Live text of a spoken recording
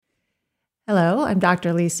Hello, I'm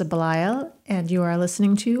Dr. Lisa Belisle, and you are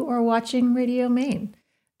listening to or watching Radio Maine.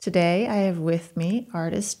 Today, I have with me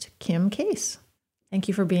artist Kim Case. Thank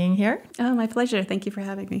you for being here. Oh, my pleasure. Thank you for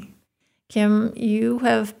having me. Kim, you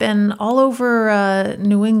have been all over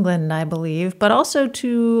New England, I believe, but also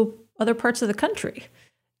to other parts of the country.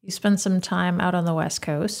 You spent some time out on the West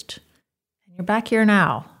Coast, and you're back here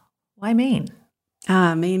now. Why Maine?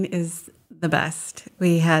 Maine is the best.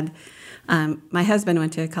 We had, my husband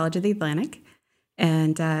went to College of the Atlantic,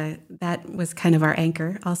 and that was kind of our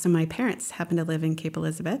anchor. Also, my parents happened to live in Cape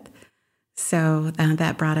Elizabeth, so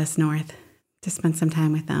that brought us north to spend some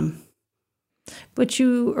time with them. But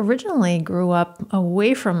you originally grew up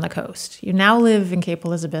away from the coast. You now live in Cape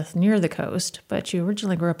Elizabeth near the coast, but you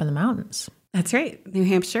originally grew up in the mountains. That's right. New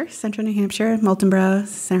Hampshire, central New Hampshire, Moultonborough,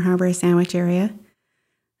 Center Harbor, Sandwich area.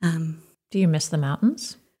 Do you miss the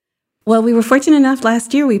mountains? Well, we were fortunate enough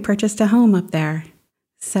last year we purchased a home up there,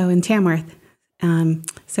 so in Tamworth.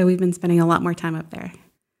 So we've been spending a lot more time up there.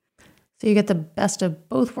 So you get the best of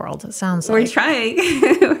both worlds, it sounds like. We're trying.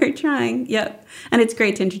 We're trying. Yep. And it's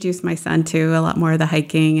great to introduce my son to a lot more of the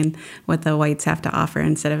hiking and what the whites have to offer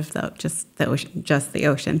instead of just the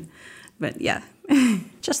ocean. But yeah.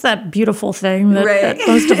 Just that beautiful thing that, right. that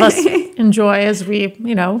most of us enjoy as we,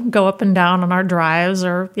 go up and down on our drives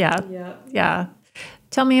Yeah.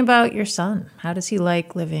 Tell me about your son. How does he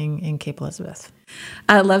like living in Cape Elizabeth?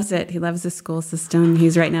 Loves it. He loves the school system.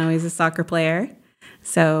 He's a soccer player.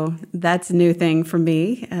 So that's a new thing for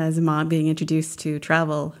me as a mom, being introduced to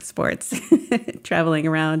travel sports, traveling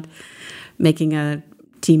around, making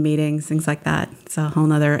team meetings, things like that. It's a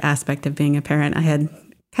whole other aspect of being a parent I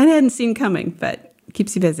hadn't seen coming, but it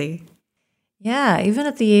keeps you busy. Yeah, even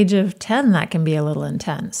at the age of 10, that can be a little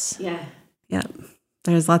intense. Yeah.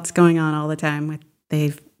 There's lots going on all the time.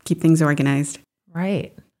 They keep things organized.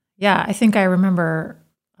 Right. Yeah, I think I remember,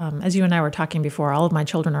 as you and I were talking before, all of my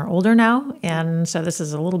children are older now, and so this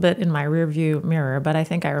is a little bit in my rearview mirror, but I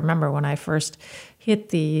think I remember when I first hit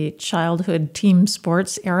the childhood team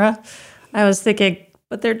sports era, I was thinking,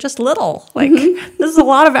 but they're just little. This is a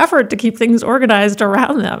lot of effort to keep things organized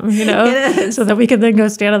around them, It is. so that we can then go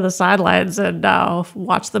stand on the sidelines and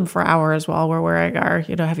watch them for hours while we're wearing our,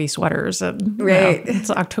 heavy sweaters. And right.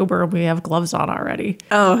 It's October and we have gloves on already.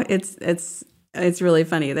 Oh, it's really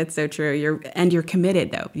funny. That's so true. You're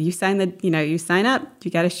committed though. You sign you sign up,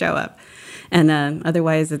 you got to show up. And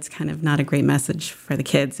otherwise it's kind of not a great message for the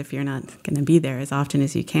kids if you're not going to be there as often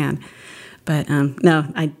as you can. But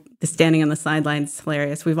the standing on the sidelines is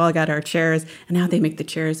hilarious. We've all got our chairs, and now they make the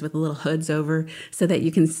chairs with little hoods over so that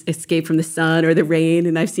you can escape from the sun or the rain.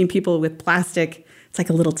 And I've seen people with plastic. It's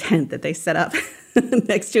like a little tent that they set up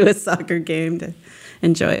next to a soccer game to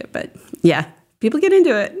enjoy it. But yeah, people get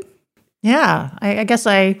into it. Yeah, I guess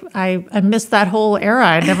I missed that whole era.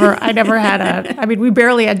 I never had we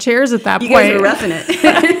barely had chairs at that point. You guys were roughing it.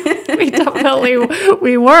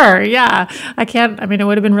 We were, yeah. It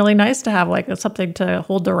would have been really nice to have something to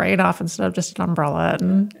hold the rain off instead of just an umbrella.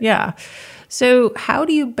 And yeah. So how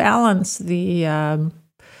do you balance the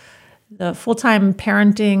full-time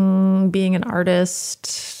parenting, being an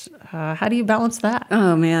artist? How do you balance that?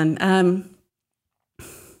 Oh, man.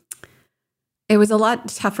 It was a lot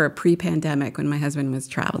tougher pre-pandemic when my husband was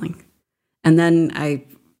traveling. And then I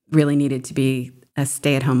really needed to be a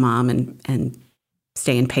stay-at-home mom and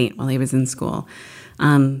stay and paint while he was in school.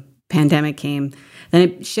 Pandemic came, then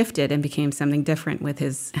it shifted and became something different with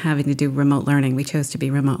his having to do remote learning. We chose to be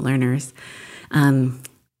remote learners. And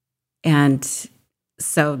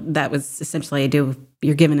so that was essentially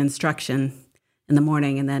you're given instruction in the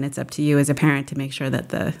morning, and then it's up to you as a parent to make sure that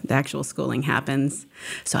the actual schooling happens.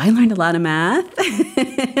 So I learned a lot of math.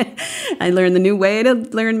 I learned the new way to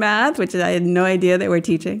learn math, which I had no idea they were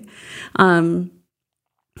teaching. And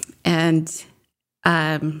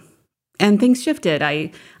things shifted.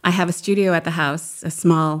 I have a studio at the house, a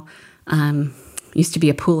small, used to be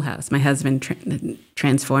a pool house. My husband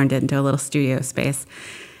transformed it into a little studio space.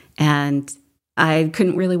 And I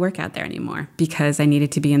couldn't really work out there anymore because I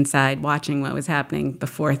needed to be inside watching what was happening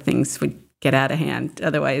before things would get out of hand.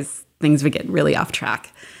 Otherwise, things would get really off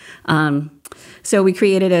track. So we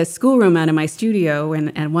created a schoolroom out of my studio,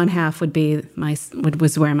 and one half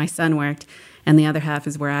was where my son worked, and the other half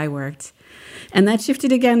is where I worked. And that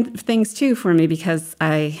shifted again things too for me because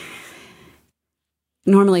I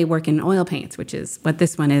normally work in oil paints, which is what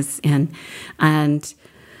this one is in, and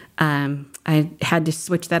I had to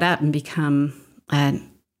switch that up and become. I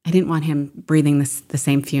didn't want him breathing the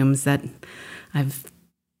same fumes that I've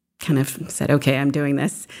kind of said, okay, I'm doing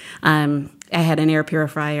this. I had an air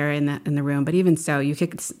purifier in the room, but even so,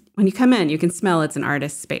 when you come in, you can smell it's an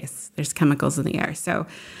artist space. There's chemicals in the air. So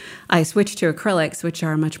I switched to acrylics, which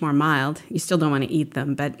are much more mild. You still don't want to eat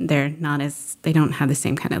them, but they don't have the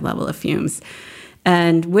same kind of level of fumes.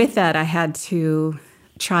 And with that, I had to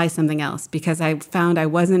try something else because I found I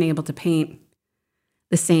wasn't able to paint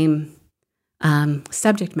the same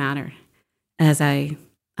subject matter as I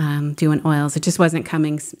do in oils. It just wasn't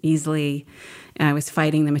coming easily. I was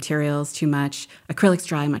fighting the materials too much. Acrylics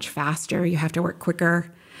dry much faster. You have to work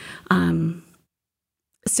quicker.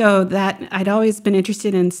 So that I'd always been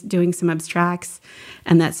interested in doing some abstracts,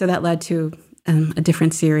 and that led to a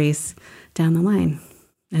different series down the line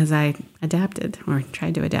as I adapted or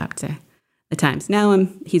tried to adapt to the times. Now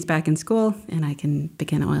he's back in school, and I can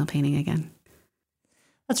begin oil painting again.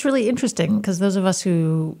 That's really interesting because those of us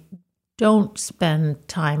who don't spend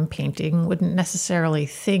time painting wouldn't necessarily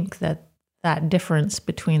think that difference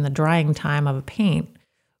between the drying time of a paint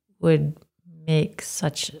would make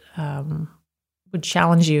would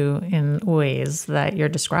challenge you in ways that you're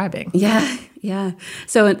describing. Yeah.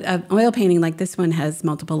 So oil painting like this one has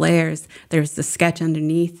multiple layers. There's the sketch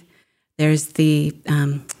underneath. There's the,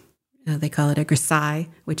 they call it a grisaille,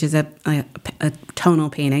 which is a tonal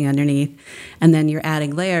painting underneath. And then you're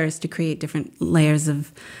adding layers to create different layers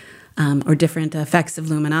of, or different effects of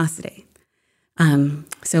luminosity.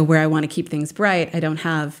 So where I want to keep things bright, I don't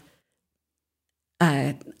have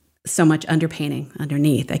so much underpainting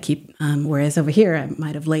underneath. I keep, whereas over here, I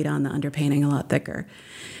might have laid on the underpainting a lot thicker.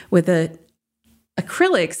 With the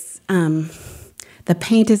acrylics, the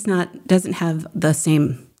paint doesn't have the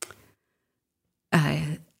same.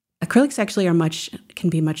 Acrylics actually can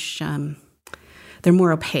be much. They're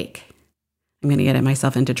more opaque. I'm going to get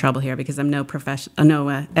myself into trouble here because I'm no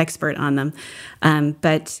expert on them,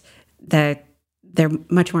 but they're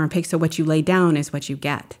much more opaque. So what you lay down is what you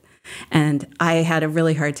get. And I had a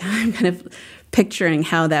really hard time kind of picturing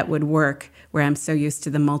how that would work where I'm so used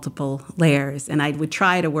to the multiple layers. And I would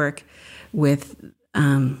try to work with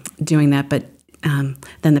doing that, but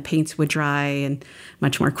then the paints would dry and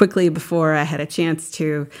much more quickly before I had a chance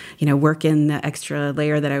to, work in the extra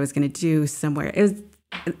layer that I was going to do somewhere.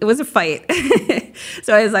 It was a fight.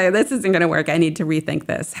 So I was like, this isn't going to work. I need to rethink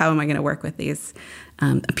this. How am I going to work with these?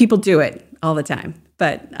 People do it all the time,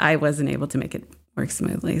 but I wasn't able to make it work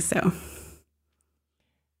smoothly. So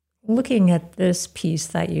looking at this piece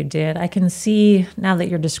that you did, I can see now that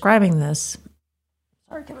you're describing this.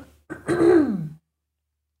 Sorry, Kevin. I'm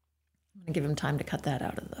going to give him time to cut that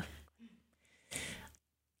out of the.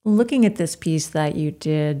 Looking at this piece that you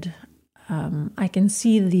did, I can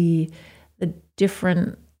see the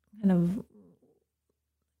different kind of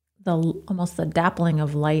almost the dappling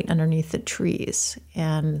of light underneath the trees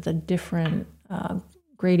and the different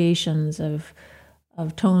gradations of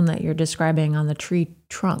tone that you're describing on the tree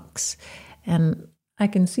trunks. And I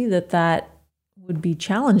can see that would be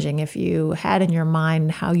challenging if you had in your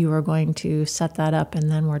mind how you were going to set that up and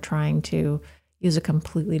then were trying to use a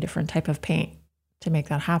completely different type of paint to make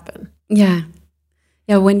that happen. Yeah.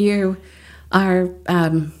 When you are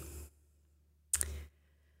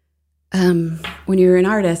when you're an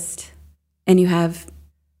artist and you have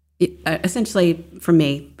essentially, for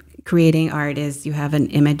me, creating art is you have an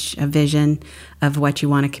image, a vision of what you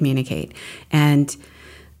want to communicate. And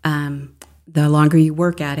the longer you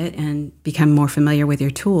work at it and become more familiar with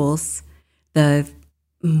your tools, the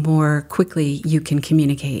more quickly you can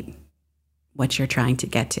communicate what you're trying to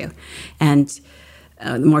get to. And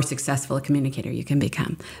the more successful a communicator you can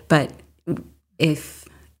become. But if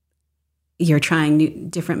you're trying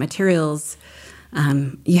different materials,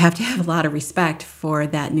 you have to have a lot of respect for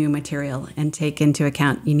that new material and take into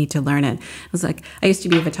account, you need to learn it. I used to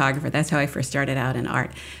be a photographer. That's how I first started out in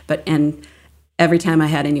art. And every time I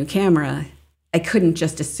had a new camera, I couldn't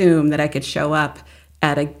just assume that I could show up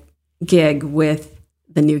at a gig with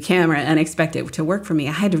the new camera and expect it to work for me.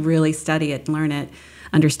 I had to really study it, learn it,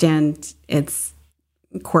 understand its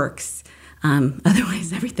quirks.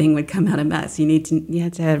 Otherwise, everything would come out a mess. You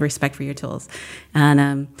had to have respect for your tools.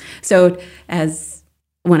 And so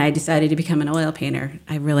when I decided to become an oil painter,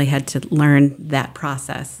 I really had to learn that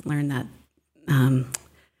process, learn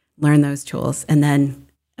those tools. And then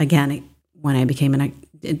again, when I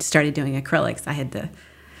started doing acrylics, I had to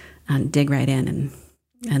dig right in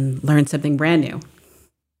and learn something brand new.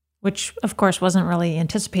 Which, of course, wasn't really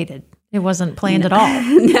anticipated. It wasn't planned at all.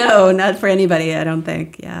 No, not for anybody, I don't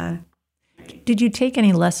think. Yeah. Did you take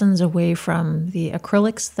any lessons away from the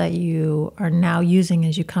acrylics that you are now using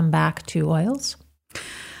as you come back to oils?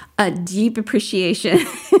 A deep appreciation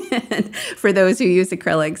for those who use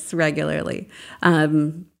acrylics regularly.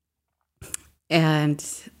 And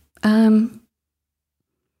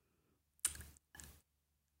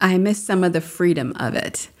I miss some of the freedom of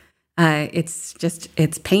it. It's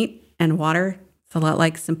paint and water. It's a lot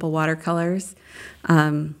like simple watercolors.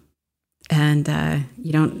 And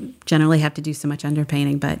you don't generally have to do so much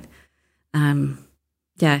underpainting, but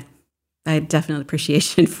yeah, I have definite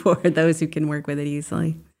appreciation for those who can work with it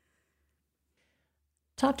easily.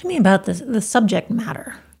 Talk to me about the subject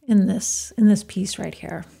matter in this piece right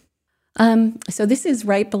here. So this is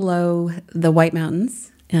right below the White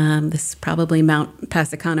Mountains. This is probably Mount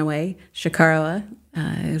Passaconaway. Shikarawa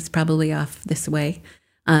is probably off this way.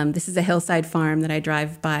 This is a hillside farm that I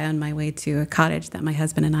drive by on my way to a cottage that my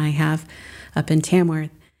husband and I have up in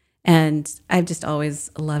Tamworth. And I've just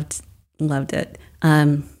always loved it.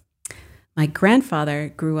 My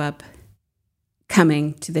grandfather grew up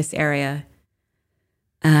coming to this area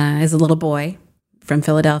as a little boy from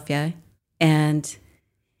Philadelphia. And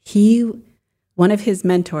one of his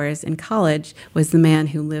mentors in college was the man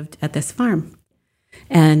who lived at this farm.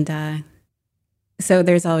 And so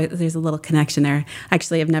there's a little connection there.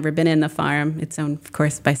 Actually, I've never been in the farm. It's owned, of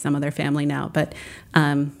course, by some of their family now. But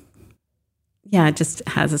yeah, it just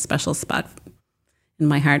has a special spot in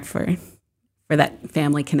my heart for that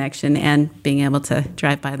family connection and being able to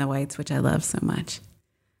drive by the Whites, which I love so much.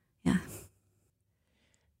 Yeah.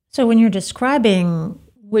 So when you're describing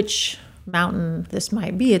which mountain this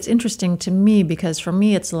might be, it's interesting to me because for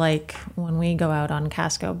me it's like when we go out on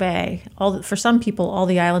Casco Bay. For some people, all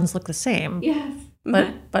the islands look the same. Yes.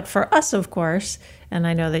 But for us, of course, and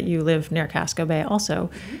I know that you live near Casco Bay also,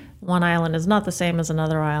 one island is not the same as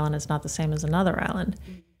another island. It's not the same as another island.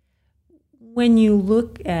 When you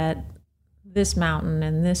look at this mountain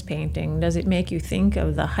and this painting, does it make you think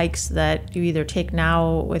of the hikes that you either take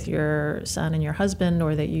now with your son and your husband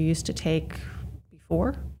or that you used to take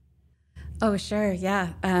before? Oh, sure. Yeah.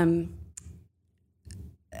 I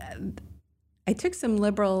took some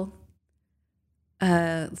liberal,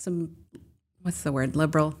 what's the word?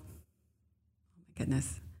 Liberal. Oh my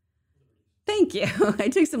goodness. Thank you. I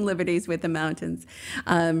took some liberties with the mountains.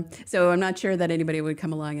 So I'm not sure that anybody would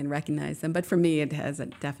come along and recognize them, but for me, it has a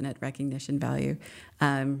definite recognition value.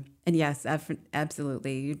 And yes,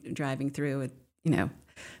 absolutely. Driving through it,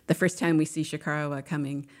 the first time we see Shikarawa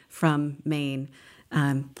coming from Maine,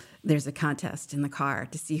 there's a contest in the car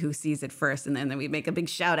to see who sees it first. And then we make a big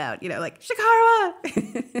shout out, like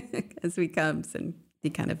Shikarawa as we comes, and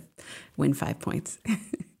you kind of win 5 points.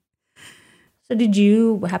 So did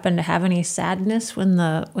you happen to have any sadness when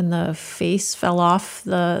the face fell off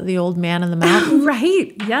the old man in the mountain?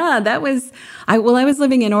 Right. Yeah, that was I was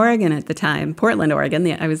living in Oregon at the time, Portland, Oregon.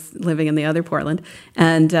 I was living in the other Portland,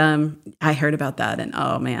 and I heard about that, and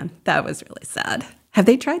oh man, that was really sad. Have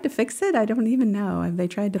they tried to fix it? I don't even know. Have they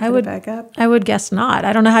tried to put it back up? I would guess not.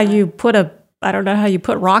 I don't know how you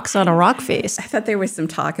put rocks on a rock face. I thought there was some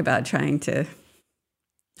talk about trying to,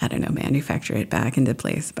 manufacture it back into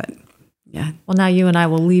place, but yeah. Well, now you and I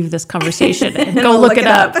will leave this conversation and go look it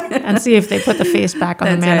up and see if they put the face back on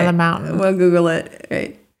the man of the mountain. We'll Google it.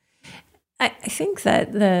 Right. I think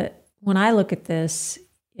that when I look at this,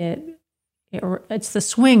 it's the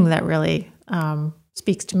swing that really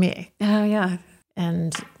speaks to me. Oh, yeah.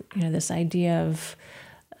 And, this idea of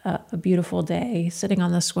a beautiful day, sitting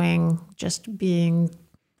on the swing, just being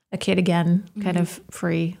a kid again, kind of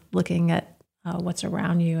free, looking at what's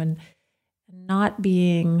around you and not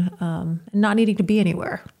being, not needing to be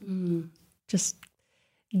anywhere. Just,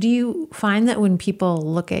 do you find that when people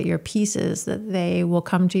look at your pieces that they will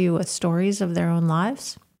come to you with stories of their own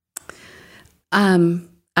lives?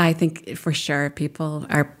 I think for sure people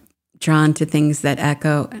are drawn to things that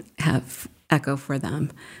echo for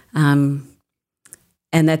them.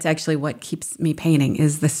 And that's actually what keeps me painting,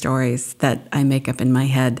 is the stories that I make up in my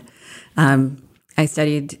head. I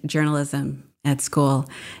studied journalism at school,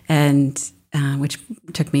 and which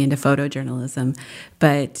took me into photojournalism.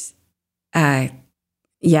 But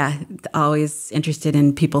always interested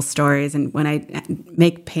in people's stories. And when I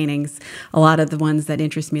make paintings, a lot of the ones that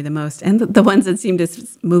interest me the most, and the ones that seem to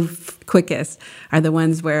move quickest, are the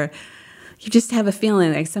ones where you just have a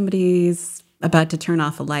feeling like somebody's about to turn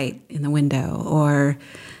off a light in the window, or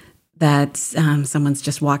that someone's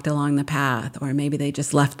just walked along the path, or maybe they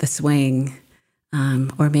just left the swing,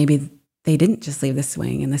 or maybe they didn't just leave the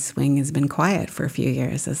swing, and the swing has been quiet for a few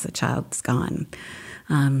years as the child's gone.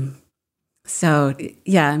 So,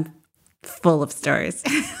 yeah, I'm full of stories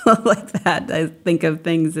like that. I think of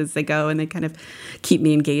things as they go, and they kind of keep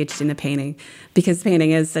me engaged in the painting, because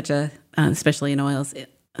painting is such a, especially in oils,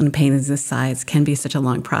 and paintings this size can be such a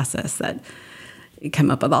long process that you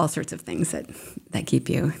come up with all sorts of things that keep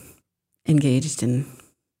you engaged and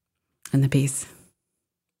in the piece.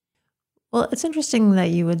 Well, it's interesting that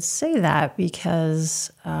you would say that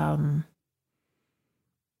because I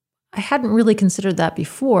hadn't really considered that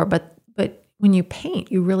before, but when you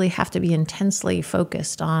paint, you really have to be intensely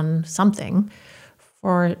focused on something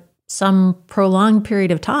for some prolonged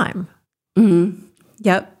period of time. Mm-hmm.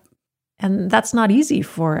 Yep. And that's not easy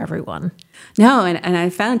for everyone. No, and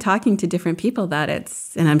I found talking to different people that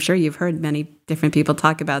and I'm sure you've heard many different people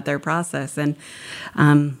talk about their process. And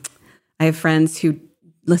I have friends who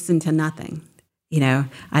listen to nothing.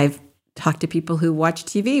 I've talked to people who watch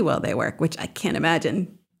TV while they work, which I can't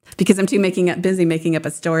imagine because I'm too busy making up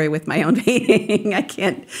a story with my own painting. I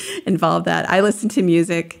can't involve that. I listen to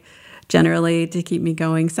music generally to keep me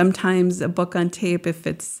going. Sometimes a book on tape if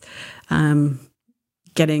it's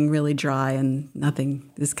getting really dry and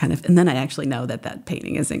nothing is and then I actually know that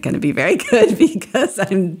painting isn't going to be very good because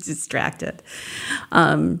I'm distracted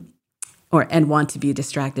and want to be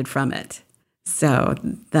distracted from it. So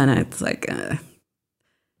then it's like,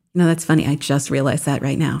 that's funny. I just realized that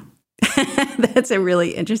right now. That's a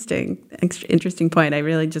really interesting point. I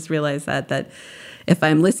really just realized that if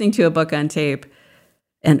I'm listening to a book on tape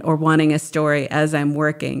or wanting a story as I'm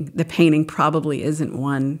working, the painting probably isn't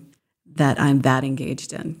one that I'm that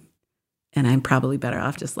engaged in. And I'm probably better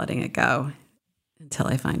off just letting it go until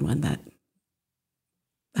I find one that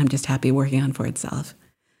I'm just happy working on for itself.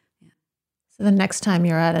 So the next time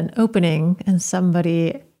you're at an opening and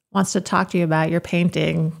somebody wants to talk to you about your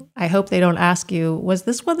painting, I hope they don't ask you, was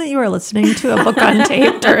this one that you were listening to a book on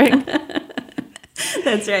tape during?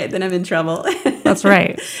 That's right. Then I'm in trouble. That's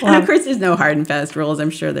right. Well, and of course, there's no hard and fast rules. I'm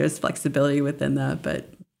sure there's flexibility within that, but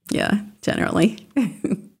yeah, generally.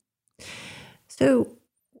 So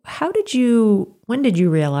when did you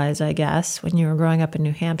realize, I guess, when you were growing up in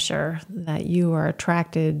New Hampshire, that you were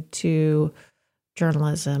attracted to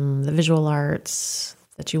journalism, the visual arts,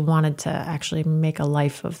 that you wanted to actually make a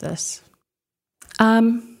life of this?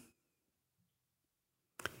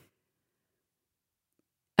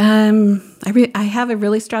 I have a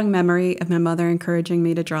really strong memory of my mother encouraging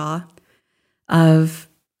me to draw, of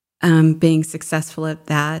being successful at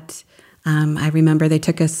that. I remember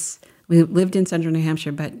we lived in central New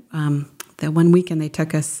Hampshire, but the one weekend they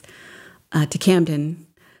took us to Camden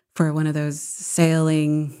for one of those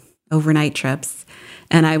sailing overnight trips.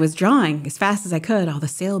 And I was drawing as fast as I could, all the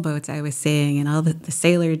sailboats I was seeing and all the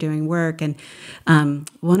sailors doing work. And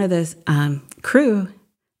one of the crew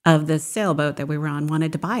of the sailboat that we were on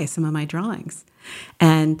wanted to buy some of my drawings.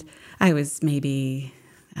 And I was maybe,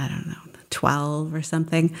 12 or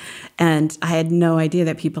something. And I had no idea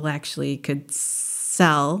that people actually could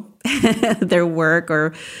sell their work,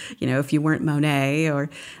 or, if you weren't Monet, or,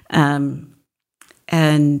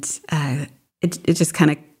 it just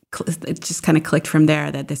kind of clicked from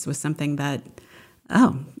there that this was something that,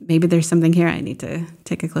 maybe there's something here I need to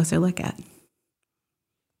take a closer look at.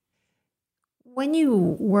 When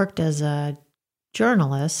you worked as a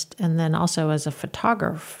journalist and then also as a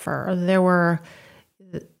photographer,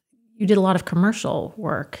 you did a lot of commercial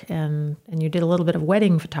work and you did a little bit of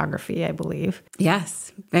wedding photography, I believe.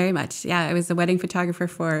 Yes, very much. Yeah, I was a wedding photographer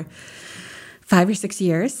for 5 or 6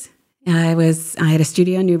 years. I had a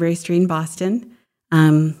studio in Newbury Street in Boston.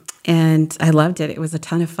 And I loved it. It was a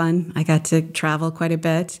ton of fun. I got to travel quite a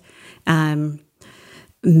bit,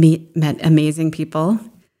 met amazing people.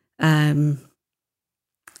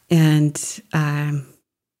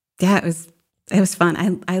 It was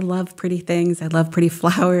fun. I love pretty things. I love pretty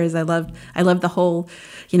flowers. I love the whole,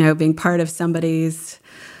 being part of somebody's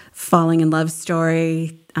falling in love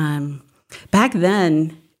story. Back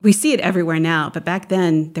then, we see it everywhere now, but back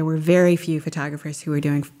then there were very few photographers who were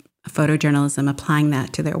doing photojournalism, applying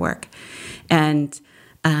that to their work. And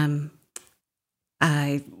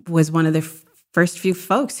I was one of the first few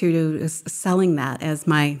folks who was selling that as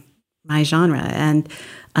my genre. And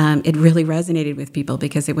it really resonated with people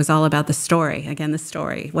because it was all about the story. Again, the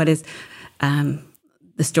story. What is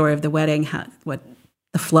the story of the wedding? What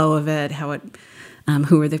the flow of it?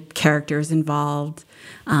 Who are the characters involved?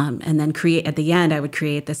 And then at the end, I would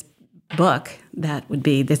create this book that would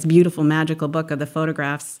be this beautiful, magical book of the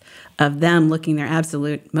photographs of them looking their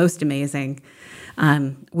absolute most amazing,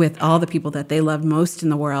 with all the people that they loved most in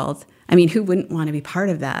the world. I mean, who wouldn't want to be part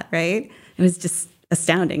of that, right? It was just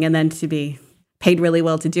astounding. And then to be paid really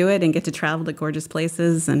well to do it and get to travel to gorgeous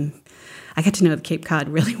places. And I got to know the Cape Cod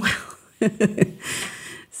really well.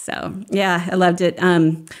 So, yeah, I loved it.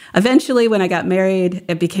 Eventually, when I got married,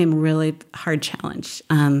 it became a really hard challenge.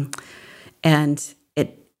 And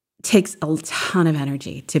it takes a ton of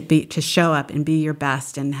energy to show up and be your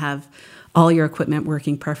best and have all your equipment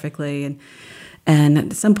working perfectly. And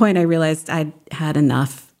at some point, I realized I'd had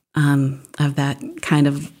enough of that kind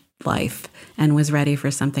of life and was ready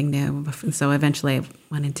for something new. So eventually I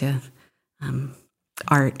went into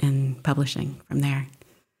art and publishing from there.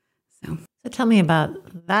 So tell me about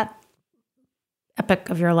that epic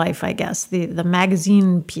of your life, I guess, the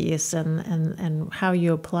magazine piece and how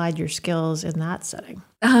you applied your skills in that setting.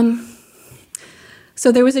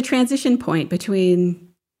 So there was a transition point between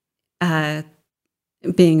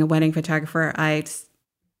being a wedding photographer. I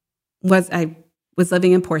was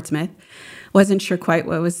living in Portsmouth, wasn't sure quite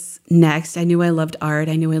what was next. I knew I loved art.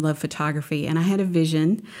 I knew I loved photography. And I had a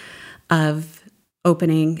vision of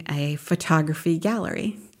opening a photography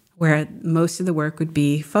gallery where most of the work would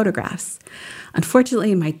be photographs.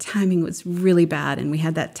 Unfortunately, my timing was really bad, and we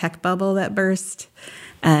had that tech bubble that burst,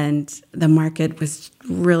 and the market was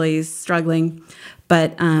really struggling.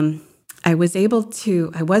 But I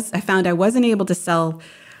found I wasn't able to sell all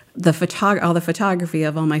the photography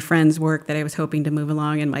of all my friends' work that I was hoping to move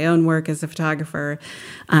along, and my own work as a photographer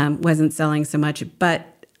wasn't selling so much,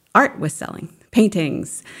 but art was selling,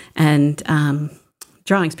 paintings and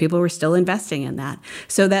drawings. People were still investing in that.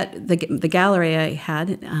 So that the gallery I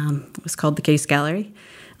had was called the Case Gallery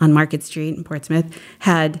on Market Street in Portsmouth,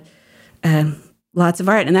 had lots of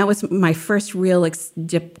art. And that was my first real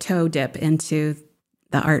toe dip into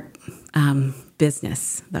the art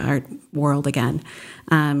business, the art world again.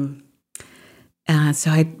 So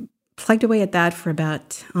I plugged away at that for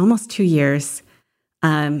about almost 2 years.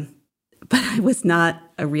 But I was not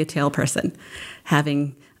a retail person.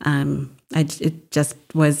 It just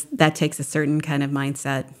was, that takes a certain kind of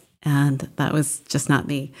mindset, and that was just not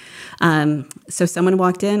me. So someone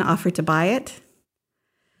walked in, offered to buy it,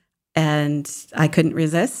 and I couldn't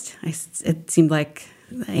resist. It seemed like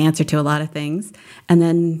the answer to a lot of things. And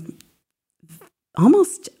then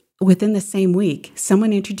almost within the same week,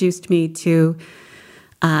 someone introduced me to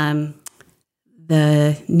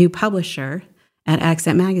the new publisher at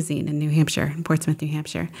Accent Magazine in New Hampshire, in Portsmouth, New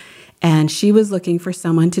Hampshire. And she was looking for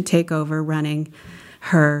someone to take over running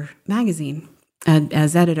her magazine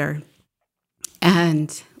as editor.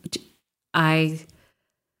 And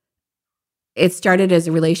it started as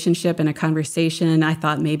a relationship and a conversation. I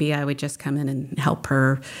thought maybe I would just come in and help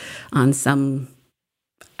her on some,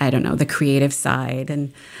 I don't know, the creative side.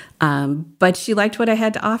 And but she liked what I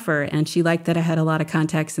had to offer, and she liked that I had a lot of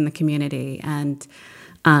contacts in the community. And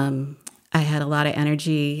I had a lot of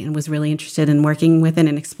energy and was really interested in working with it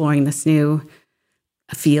and exploring this new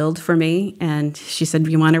field for me. And she said,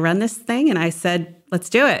 "You want to run this thing?" And I said, "Let's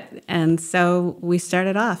do it." And so we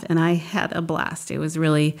started off, and I had a blast. It was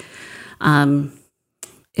really,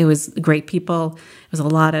 it was great people. It was a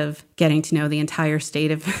lot of getting to know the entire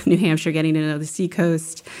state of New Hampshire, getting to know the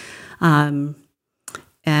Seacoast.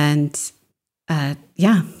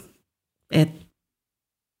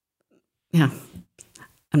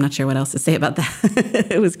 I'm not sure what else to say about that.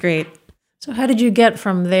 It was great. So how did you get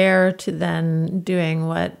from there to then doing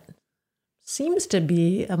what seems to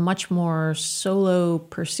be a much more solo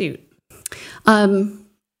pursuit?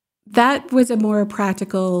 That was a more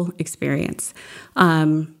practical experience.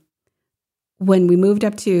 When we moved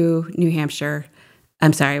up to New Hampshire,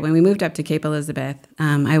 when we moved up to Cape Elizabeth,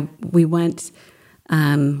 we went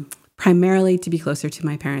primarily to be closer to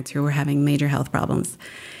my parents, who were having major health problems.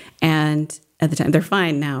 And at the time, they're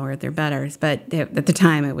fine now, or they're better, but at the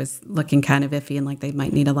time it was looking kind of iffy and like they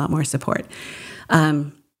might need a lot more support.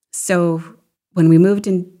 So when we moved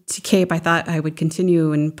into Cape, I thought I would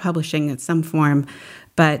continue in publishing in some form,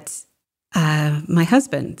 but my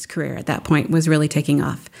husband's career at that point was really taking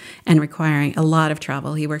off and requiring a lot of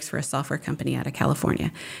travel. He works for a software company out of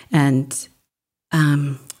California, and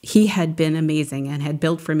he had been amazing and had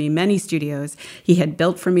built for me many studios. He had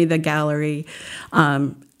built for me the gallery.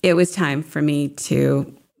 It was time for me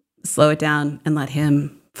to slow it down and let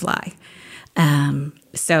him fly.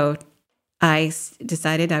 So I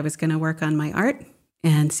decided I was going to work on my art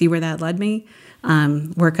and see where that led me,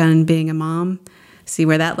 work on being a mom, see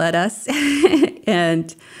where that led us,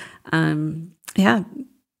 and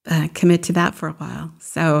commit to that for a while.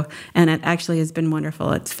 So, and it actually has been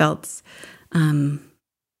wonderful. It's felt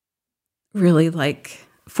really like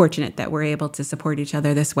fortunate that we're able to support each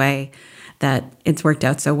other this way, that it's worked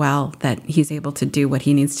out so well that he's able to do what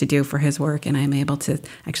he needs to do for his work, and I'm able to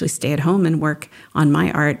actually stay at home and work on my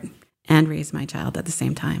art and raise my child at the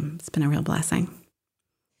same time. It's been a real blessing.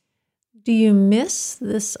 Do you miss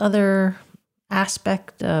this other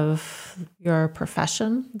aspect of your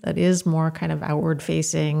profession that is more kind of outward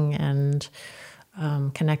facing and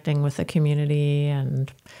connecting with the community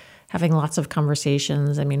and having lots of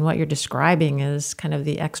conversations? I mean, what you're describing is kind of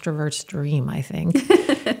the extrovert's dream, I think.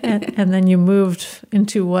 and then you moved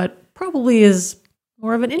into what probably is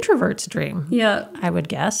more of an introvert's dream. Yeah. I would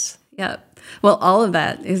guess. Yeah. Well, all of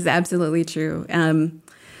that is absolutely true.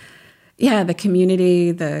 The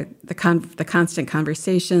community, the constant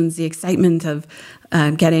conversations, the excitement of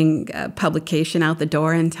getting publication out the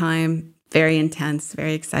door in time, very intense,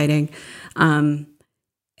 very exciting. And,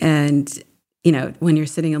 when you're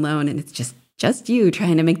sitting alone and it's just you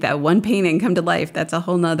trying to make that one painting come to life, that's a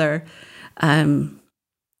whole nother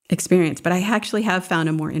experience. But I actually have found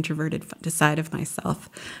a more introverted side of myself.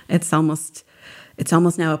 It's almost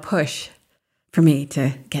now a push for me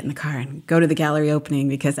to get in the car and go to the gallery opening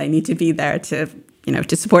because I need to be there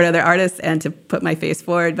to support other artists and to put my face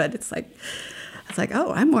forward. But it's like,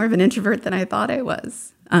 oh, I'm more of an introvert than I thought I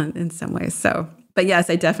was in some ways. So, but yes,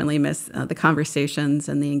 I definitely miss the conversations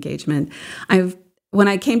and the engagement. When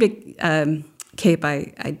I came to Cape,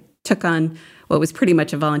 I took on what was pretty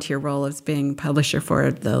much a volunteer role as being publisher for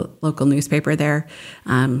the local newspaper there,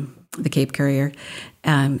 the Cape Courier,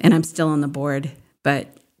 and I'm still on the board.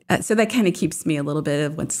 But so that kind of keeps me a little bit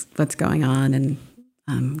of what's going on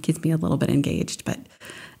and keeps me a little bit engaged. But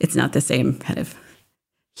it's not the same kind of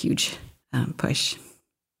huge push.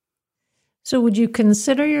 So would you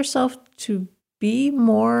consider yourself to be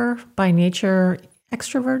more by nature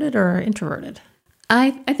extroverted or introverted?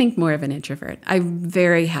 I think more of an introvert. I'm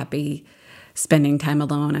very happy spending time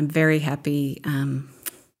alone. I'm very happy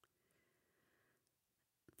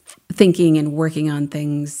thinking and working on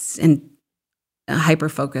things and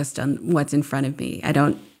hyper-focused on what's in front of me. I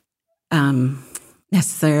don't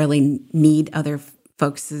necessarily need other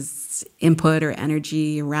folks' input or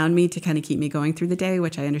energy around me to kind of keep me going through the day,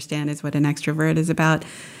 which I understand is what an extrovert is about.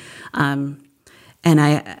 And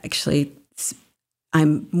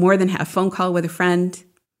I'm more than a phone call with a friend,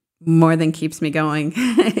 more than keeps me going.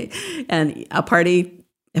 And a party,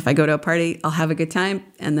 if I go to a party, I'll have a good time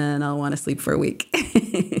and then I'll want to sleep for a week.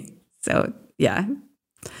 So, yeah,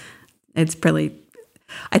 it's pretty,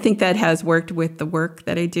 I think that has worked with the work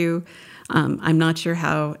that I do. I'm not sure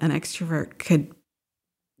how an extrovert could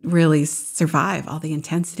really survive all the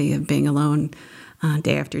intensity of being alone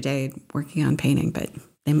day after day working on painting, but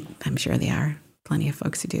I'm sure there are plenty of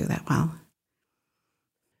folks who do that well.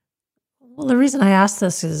 Well, the reason I asked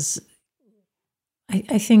this is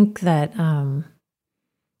I think that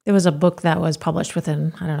there was a book that was published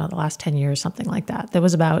within, I don't know, the last 10 years, something like that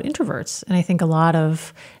was about introverts. And I think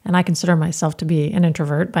and I consider myself to be an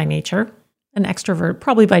introvert by nature, an extrovert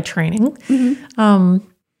probably by training. Mm-hmm.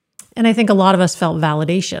 And I think a lot of us felt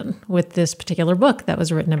validation with this particular book that was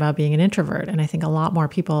written about being an introvert. And I think a lot more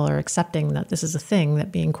people are accepting that this is a thing, that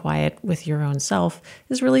being quiet with your own self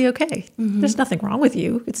is really okay. Mm-hmm. There's nothing wrong with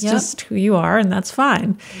you. It's just who you are, and that's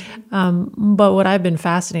fine. Mm-hmm. But what I've been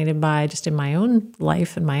fascinated by just in my own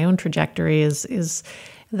life and my own trajectory is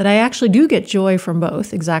that I actually do get joy from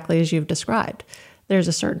both, exactly as you've described. There's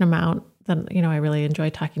a certain amount that, I really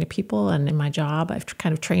enjoy talking to people, and in my job, I've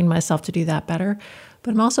kind of trained myself to do that better.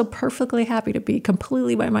 But I'm also perfectly happy to be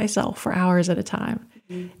completely by myself for hours at a time.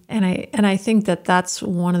 Mm-hmm. And I think that that's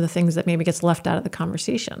one of the things that maybe gets left out of the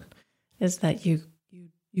conversation, is that you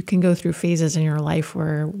can go through phases in your life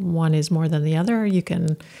where one is more than the other. You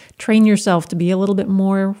can train yourself to be a little bit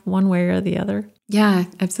more one way or the other. Yeah,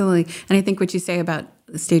 absolutely. And I think what you say about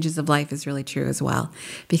the stages of life is really true as well,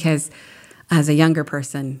 because as a younger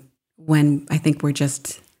person, when I think we're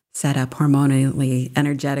just set up hormonally,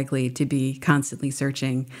 energetically to be constantly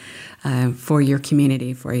searching for your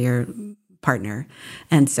community, for your partner.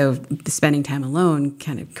 And so spending time alone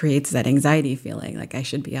kind of creates that anxiety feeling, like I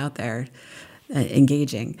should be out there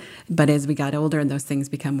engaging. But as we got older and those things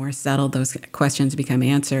become more settled, those questions become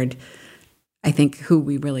answered, I think who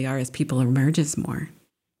we really are as people emerges more.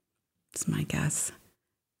 It's my guess,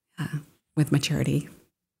 with maturity.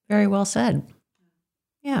 Very well said.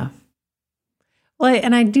 Yeah. Well,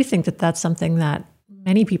 and I do think that that's something that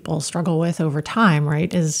many people struggle with over time,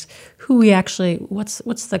 right? Is who we actually, what's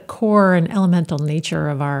the core and elemental nature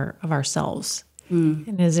of ourselves? Mm.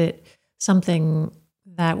 And is it something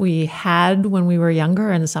that we had when we were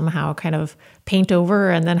younger and somehow kind of paint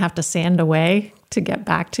over and then have to sand away to get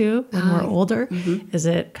back to when we're older? Mm-hmm. Is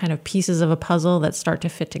it kind of pieces of a puzzle that start to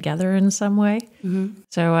fit together in some way? Mm-hmm.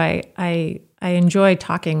 So I enjoy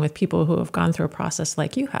talking with people who have gone through a process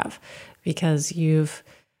like you have, because you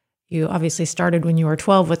obviously started when you were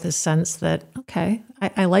 12 with this sense that, okay,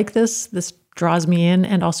 I like this draws me in,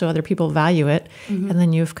 and also other people value it. Mm-hmm. And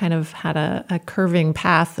then you've kind of had a curving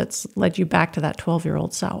path that's led you back to that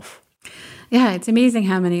 12-year-old self. Yeah, it's amazing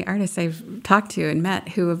how many artists I've talked to and met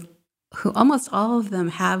who almost all of them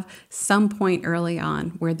have some point early on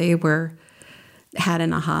where they had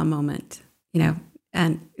an aha moment,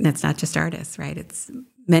 and it's not just artists, right? It's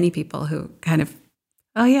many people who kind of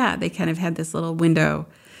oh yeah, they kind of had this little window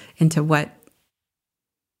into what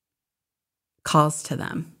calls to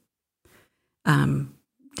them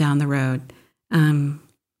down the road.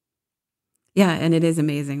 Yeah, and it is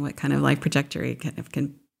amazing what kind of life trajectory kind of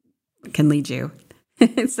can lead you.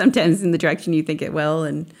 Sometimes in the direction you think it will,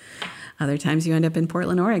 and other times you end up in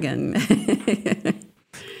Portland, Oregon.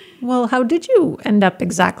 Well, how did you end up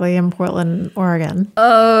exactly in Portland, Oregon?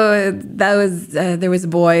 Oh, that was there was a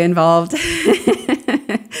boy involved.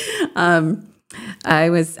 I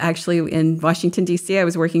was actually in Washington, D.C. I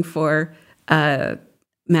was working for a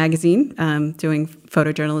magazine, doing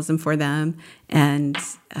photojournalism for them, and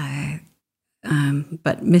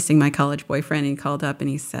but missing my college boyfriend. And he called up and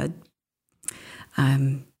he said,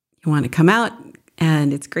 "You want to come out?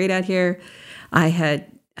 And it's great out here."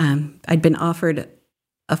 I'd been offered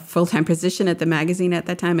a full-time position at the magazine at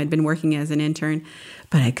that time. I'd been working as an intern,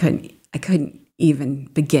 but I couldn't even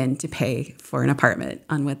begin to pay for an apartment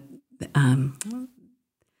on what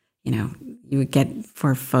you would get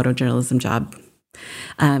for a photojournalism job.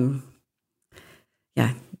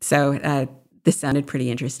 So this sounded pretty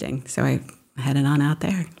interesting. So I headed on out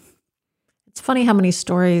there. It's funny how many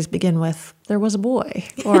stories begin with "there was a boy"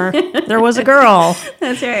 or "there was a girl."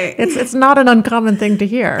 That's right. It's not an uncommon thing to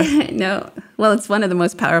hear. No. Well, it's one of the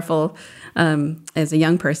most powerful, as a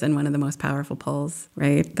young person, one of the most powerful pulls,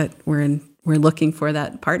 right? That we're looking for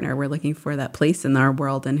that partner. We're looking for that place in our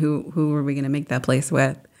world, and who are we going to make that place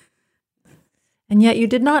with? And yet you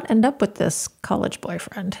did not end up with this college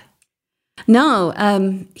boyfriend. No,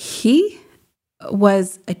 he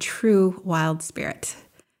was a true wild spirit.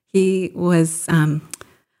 He was, I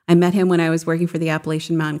met him when I was working for the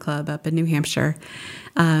Appalachian Mountain Club up in New Hampshire.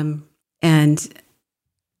 And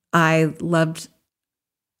I loved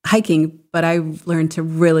hiking, but I learned to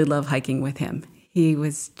really love hiking with him. He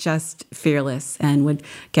was just fearless and would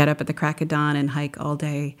get up at the crack of dawn and hike all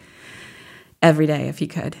day, every day if he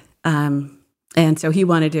could. And so he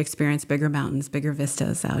wanted to experience bigger mountains, bigger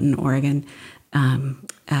vistas out in Oregon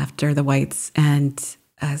after the Whites. And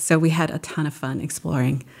so we had a ton of fun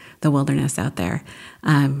exploring the wilderness out there.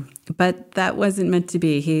 But that wasn't meant to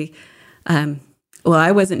be.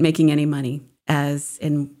 I wasn't making any money as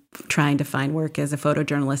in trying to find work as a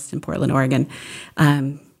photojournalist in Portland, Oregon.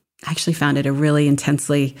 I actually found it a really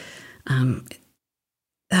intensely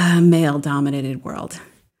male-dominated world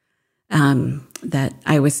that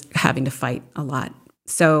I was having to fight a lot.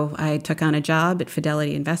 So I took on a job at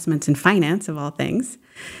Fidelity Investments in finance, of all things,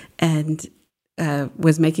 and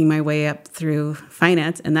was making my way up through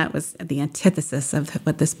finance, and that was the antithesis of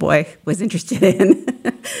what this boy was interested in.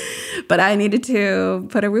 But I needed to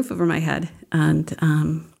put a roof over my head. And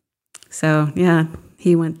so, yeah,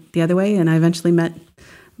 he went the other way, and I eventually met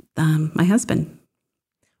my husband.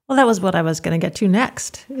 Well, that was what I was going to get to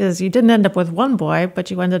next, is you didn't end up with one boy,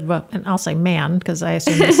 but you ended up, and I'll say man, because I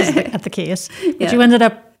assume this is the case, but you ended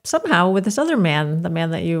up somehow with this other man, the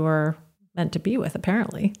man that you were meant to be with,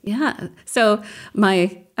 apparently. Yeah. So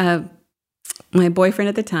my boyfriend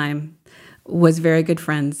at the time was very good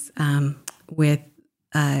friends with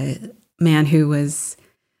a man who was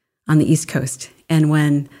on the East Coast. And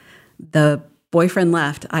when the boyfriend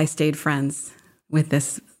left, I stayed friends with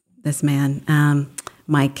this man,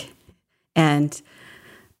 Mike. And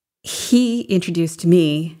he introduced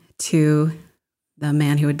me to the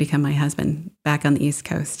man who would become my husband back on the East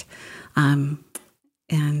Coast.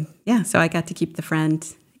 And yeah, so I got to keep the friend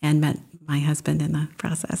and met my husband in the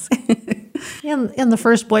process. And the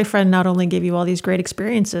first boyfriend not only gave you all these great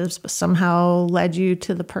experiences, but somehow led you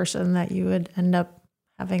to the person that you would end up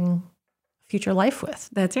having a future life with.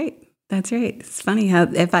 That's right. That's right. It's funny how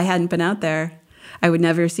if I hadn't been out there, I would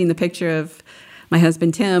never have seen the picture of my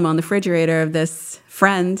husband, Tim, on the refrigerator of this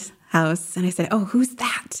friend's house. And I said, "Oh, who's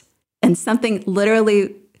that?" And something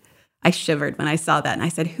literally, I shivered when I saw that. And I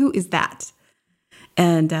said, "Who is that?"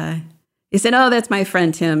 And he said, "Oh, that's my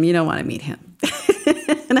friend, Tim. You don't want to meet him."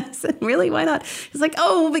 And I said, "Really? Why not?" He's like,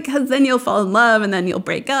 "Oh, because then you'll fall in love and then you'll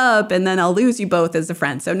break up and then I'll lose you both as a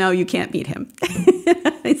friend. So no, you can't meet him."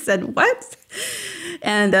 I said, "What?"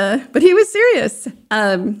 And, but he was serious.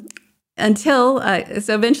 So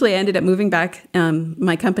eventually I ended up moving back.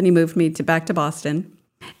 My company moved me back to Boston.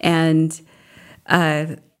 And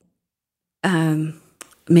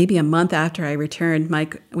maybe a month after I returned,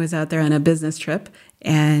 Mike was out there on a business trip,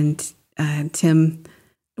 and Tim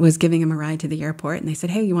was giving him a ride to the airport. And they said,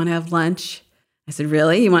 "Hey, you want to have lunch?" I said,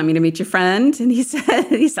 "Really? You want me to meet your friend?" And he said,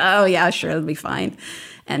 "Oh, yeah, sure, it'll be fine."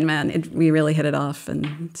 And man, we really hit it off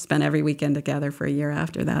and spent every weekend together for a year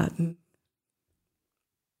after that.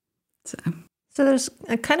 So there's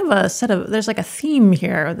a kind of there's like a theme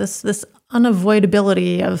here, this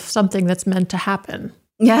unavoidability of something that's meant to happen.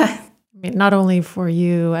 Yeah. I mean, not only for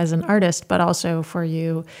you as an artist, but also for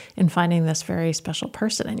you in finding this very special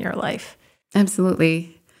person in your life.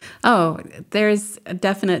 Absolutely. Oh, there's a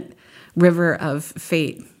definite river of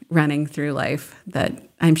fate running through life that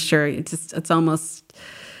I'm sure it's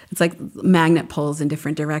like magnet poles in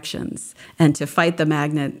different directions. And to fight the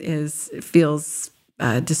magnet feels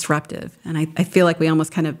disruptive. And I feel like we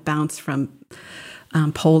almost kind of bounce from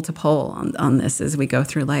pole to pole on this as we go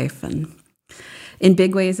through life, and in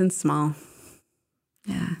big ways and small.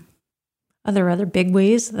 Yeah. Are there other big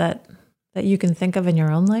ways that you can think of in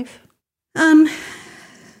your own life?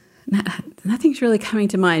 Nothing's really coming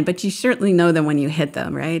to mind, but you certainly know them when you hit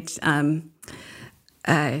them, right?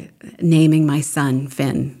 Naming my son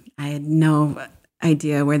Finn. I had no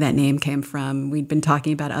idea where that name came from. We'd been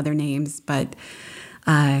talking about other names, but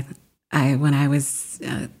when I was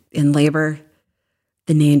in labor,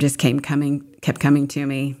 the name just kept coming to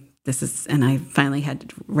me. And I finally had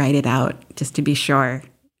to write it out just to be sure,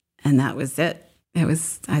 and that was it.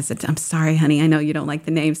 I said, "I'm sorry, honey. I know you don't like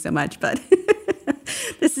the name so much, but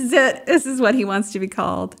this is it. This is what he wants to be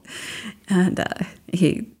called." And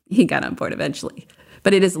he got on board eventually.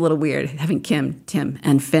 But it is a little weird having Kim, Tim,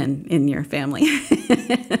 and Finn in your family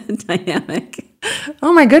dynamic.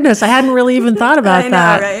 Oh my goodness, I hadn't really even thought about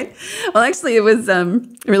that. I know, right? Well, actually, it was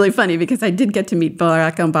really funny because I did get to meet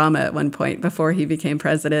Barack Obama at one point before he became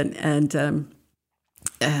president, and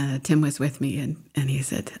Tim was with me, and he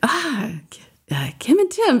said, Kim and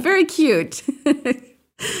Tim, very cute.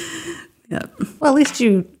 Yep. Well, at least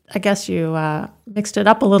I guess you mixed it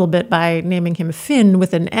up a little bit by naming him Finn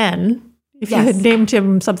with an N. If you had named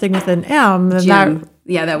him something with an M, then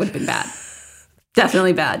that would have been bad.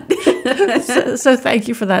 Definitely bad. so thank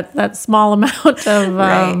you for that small amount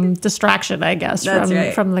of distraction, I guess,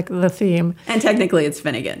 from the theme. And technically, it's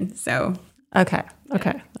Finnegan. So okay,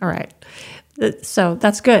 all right. So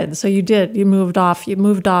that's good. So you moved off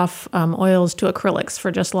oils to acrylics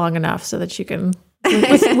for just long enough so that you can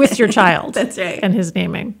with your child. That's right. And his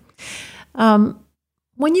naming.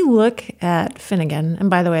 When you look at Finnegan, and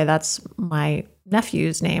by the way, that's my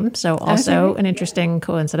nephew's name, so also an interesting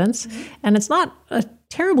coincidence. And it's not a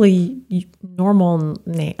terribly normal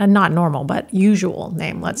name, not normal, but usual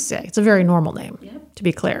name, let's say. It's a very normal name, to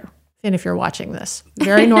be clear. Finn, if you're watching this,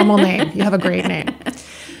 very normal name. You have a great name.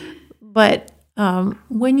 But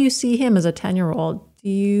when you see him as a 10-year-old, do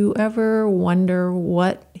you ever wonder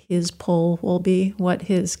what his pull will be, what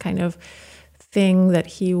his kind of thing that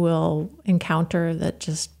he will encounter that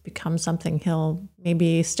just becomes something he'll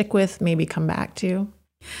maybe stick with, maybe come back to?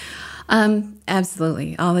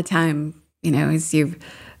 Absolutely. All the time, as you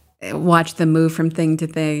watch them move from thing to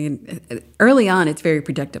thing. Early on, it's very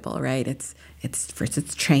predictable, right? It's first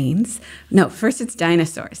it's trains. No, first it's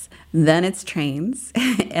dinosaurs. Then it's trains.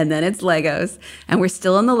 And then it's Legos. And we're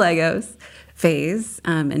still in the Legos phase.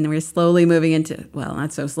 And we're slowly moving into, well,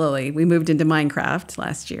 not so slowly. We moved into Minecraft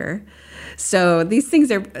last year. So these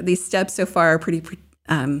steps so far are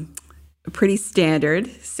pretty standard.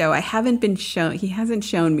 So he hasn't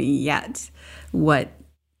shown me yet what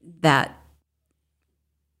that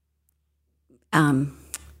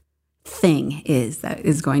thing is that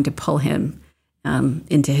is going to pull him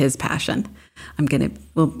into his passion.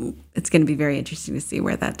 It's going to be very interesting to see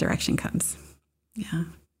where that direction comes. Yeah.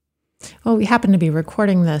 Well, we happen to be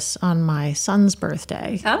recording this on my son's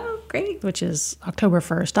birthday. Oh, great. Which is October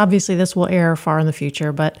 1st. Obviously, this will air far in the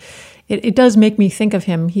future, but it does make me think of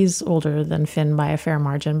him. He's older than Finn by a fair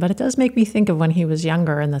margin, but it does make me think of when he was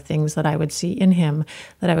younger and the things that I would see in him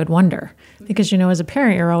that I would wonder. Because, as a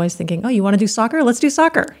parent, you're always thinking, oh, you want to do soccer? Let's do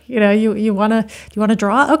soccer. You want to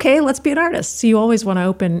draw? Okay, let's be an artist. So you always want to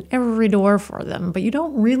open every door for them, but you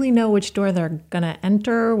don't really know which door they're going to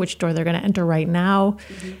enter, which door they're going to enter right now.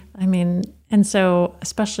 Mm-hmm. I mean, and so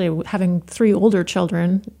especially having 3 older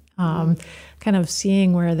children, kind of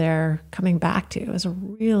seeing where they're coming back to is a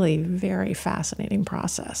really very fascinating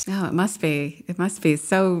process. Oh, it must be. It must be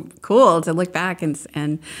so cool to look back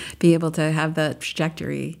and be able to have that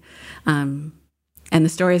trajectory. And the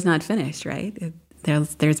story is not finished, right?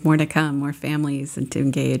 There's more to come, more families and to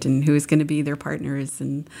engage, and who's going to be their partners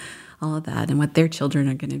and all of that, and what their children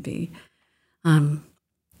are going to be.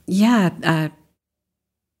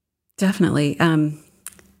 Definitely.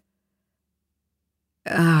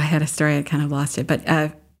 I had a story, I kind of lost it, but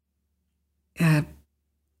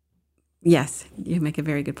yes, you make a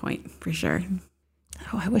very good point, for sure.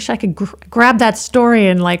 Oh, I wish I could grab that story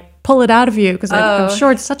and pull it out of you, because I'm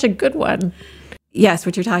sure it's such a good one. Yes,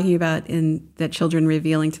 what you're talking about in that children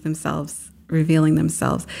revealing themselves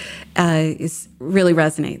is really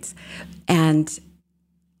resonates. And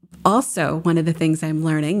Also, one of the things I'm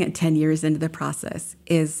learning at 10 years into the process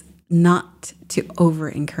is not to over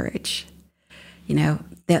encourage.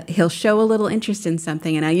 That he'll show a little interest in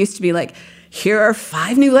something. And I used to be like, here are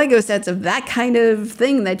 5 new Lego sets of that kind of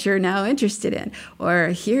thing that you're now interested in.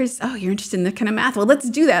 Or you're interested in that kind of math. Well, let's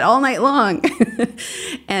do that all night long.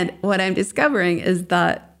 And what I'm discovering is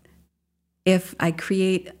that if I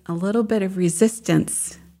create a little bit of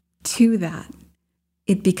resistance to that,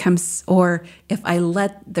 it becomes, or if I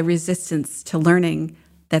let the resistance to learning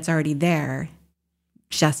that's already there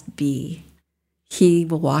just be, he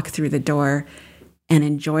will walk through the door and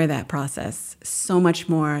enjoy that process so much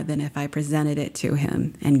more than if I presented it to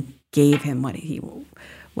him and gave him what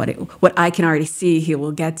I can already see he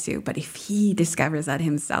will get to. But if he discovers that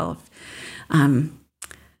himself,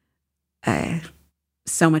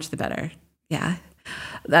 so much the better. Yeah.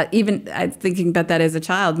 That even I'm thinking about that as a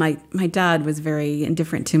child. My dad was very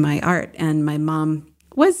indifferent to my art, and my mom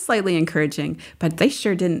was slightly encouraging, but they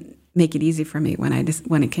sure didn't make it easy for me when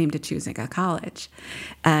it came to choosing a college.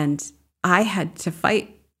 And I had to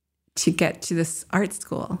fight to get to this art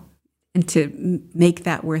school and to make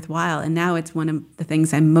that worthwhile. And now it's one of the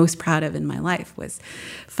things I'm most proud of in my life was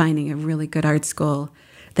finding a really good art school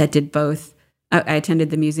that did both. I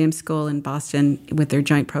attended the museum school in Boston with their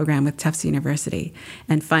joint program with Tufts University,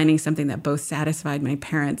 and finding something that both satisfied my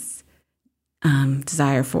parents'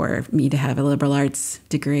 desire for me to have a liberal arts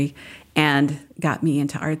degree and got me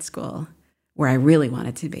into art school where I really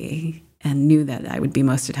wanted to be and knew that I would be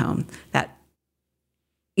most at home. That,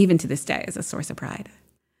 even to this day, is a source of pride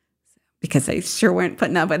because they sure weren't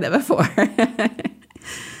putting up with it before.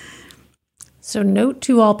 So note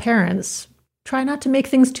to all parents, try not to make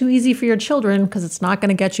things too easy for your children because it's not going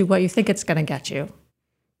to get you what you think it's going to get you.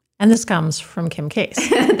 And this comes from Kim Case.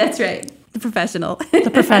 That's right. The professional.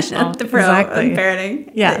 The professional. The pro exactly. of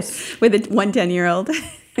parenting. Yes. With a 10-year-old.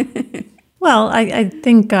 Well, I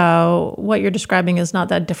think what you're describing is not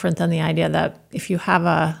that different than the idea that if you have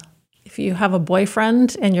a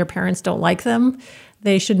boyfriend and your parents don't like them,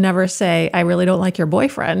 they should never say, I really don't like your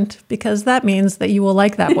boyfriend, because that means that you will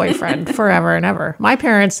like that boyfriend forever and ever. My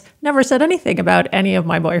parents never said anything about any of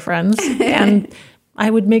my boyfriends, and I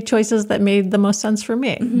would make choices that made the most sense for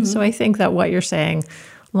me. Mm-hmm. So I think that what you're saying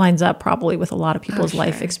lines up probably with a lot of people's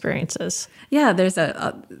life experiences. Yeah, there's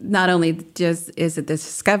not only just is it this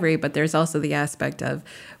discovery, but there's also the aspect of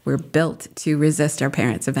we're built to resist our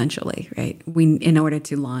parents eventually, right? In order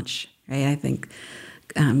to launch, right? I think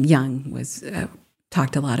Jung was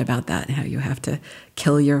talked a lot about that, and how you have to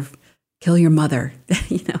kill your mother,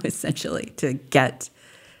 essentially, to get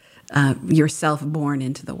yourself born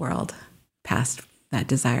into the world past that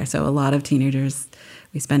desire. So a lot of teenagers,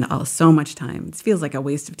 we spend so much time. It feels like a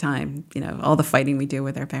waste of time, all the fighting we do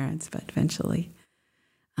with our parents. But eventually,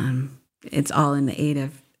 it's all in the aid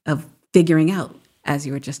of figuring out, as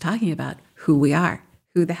you were just talking about, who we are.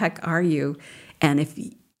 Who the heck are you? And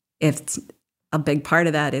if a big part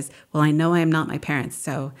of that is, well, I know I am not my parents.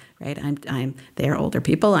 So, right, they're older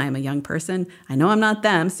people. I am a young person. I know I'm not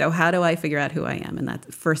them. So how do I figure out who I am? And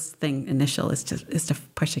that first thing initial is to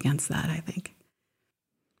push against that, I think.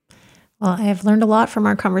 Well, I have learned a lot from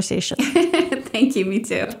our conversation. Thank you. Me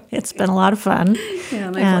too. It's been a lot of fun.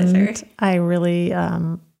 Yeah, my pleasure. I really,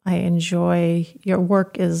 I enjoy your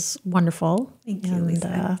work is wonderful. Thank you,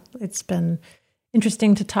 Lisa. It's been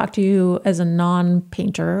interesting to talk to you as a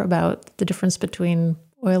non-painter about the difference between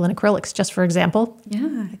oil and acrylics, just for example.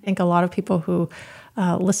 Yeah. I think a lot of people who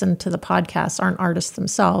listen to the podcast aren't artists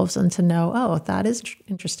themselves, and to know, oh, that is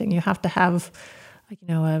interesting. You have to have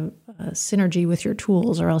a synergy with your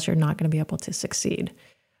tools, or else you're not going to be able to succeed.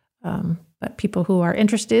 But people who are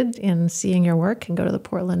interested in seeing your work can go to the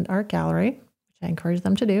Portland Art Gallery, which I encourage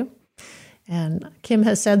them to do. And Kim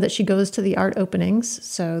has said that she goes to the art openings,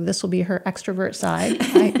 so this will be her extrovert side.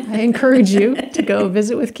 I encourage you to go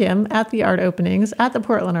visit with Kim at the art openings at the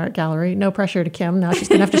Portland Art Gallery. No pressure to Kim. Now she's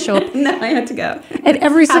going to have to show up. No, I had to go. At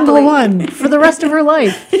every single one for the rest of her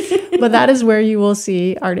life. But that is where you will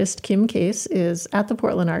see artist Kim Case is at the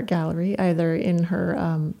Portland Art Gallery, either in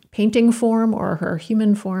her painting form or her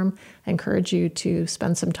human form. I encourage you to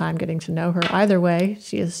spend some time getting to know her. Either way,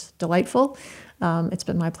 she is delightful. It's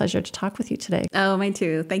been my pleasure to talk with you today. Oh, mine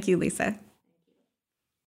too. Thank you, Lisa.